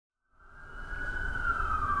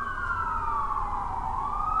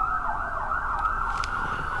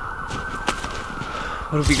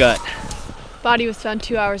What have we got? Body was found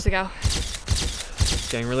 2 hours ago.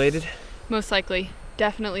 Gang related? Most likely.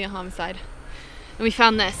 Definitely a homicide. And we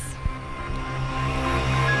found this.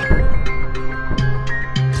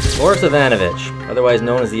 Boris Ivanovich, otherwise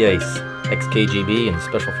known as the Ace, ex-KGB and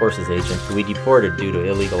Special Forces agent who we deported due to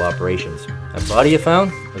illegal operations. That body you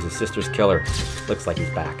found was his sister's killer. Looks like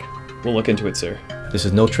he's back. We'll look into it, sir. This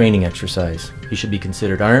is no training exercise. He should be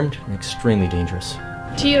considered armed and extremely dangerous.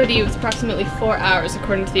 TOD was approximately 4 hours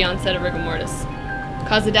according to the onset of rigor mortis.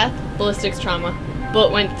 Cause of death, ballistics trauma.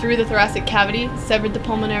 Bullet went through the thoracic cavity, severed the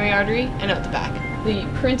pulmonary artery, and out the back. The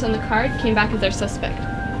print on the card came back as our suspect,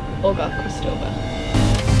 Olga Kristova.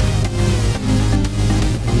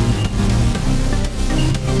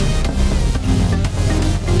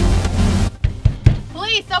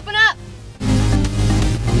 Police, open up!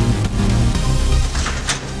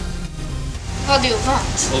 What do you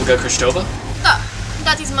want? Olga Kristova? Ah,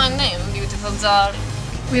 that is my name, beautiful darling.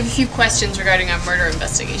 We have a few questions regarding our murder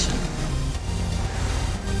investigation.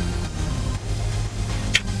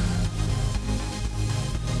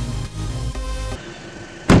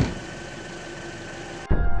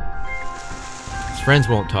 His friends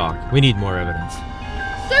won't talk. We need more evidence.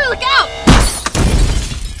 Sir, look out!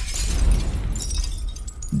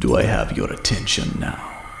 Do I have your attention now?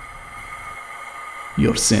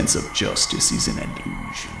 Your sense of justice is an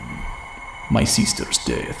illusion. My sister's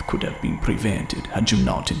death could have been prevented had you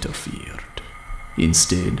not interfered.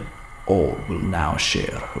 Instead, all will now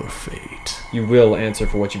share her fate. You will answer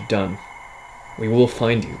for what you've done. We will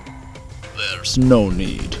find you. There's no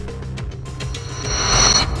need.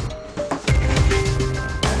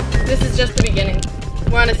 This is just the beginning.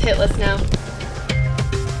 We're on his hit list now.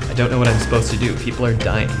 I don't know what I'm supposed to do. People are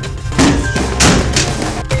dying.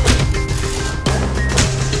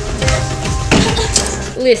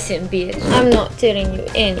 Listen, bitch, I'm not telling you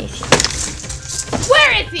anything.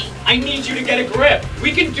 Where is he? I need you to get a grip.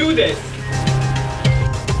 We can do this.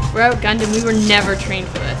 We're outgunned and we were never trained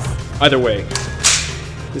for this. Either way,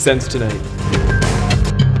 this ends tonight.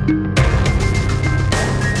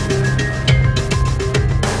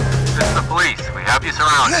 This is the police. We have you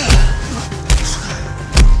surrounded.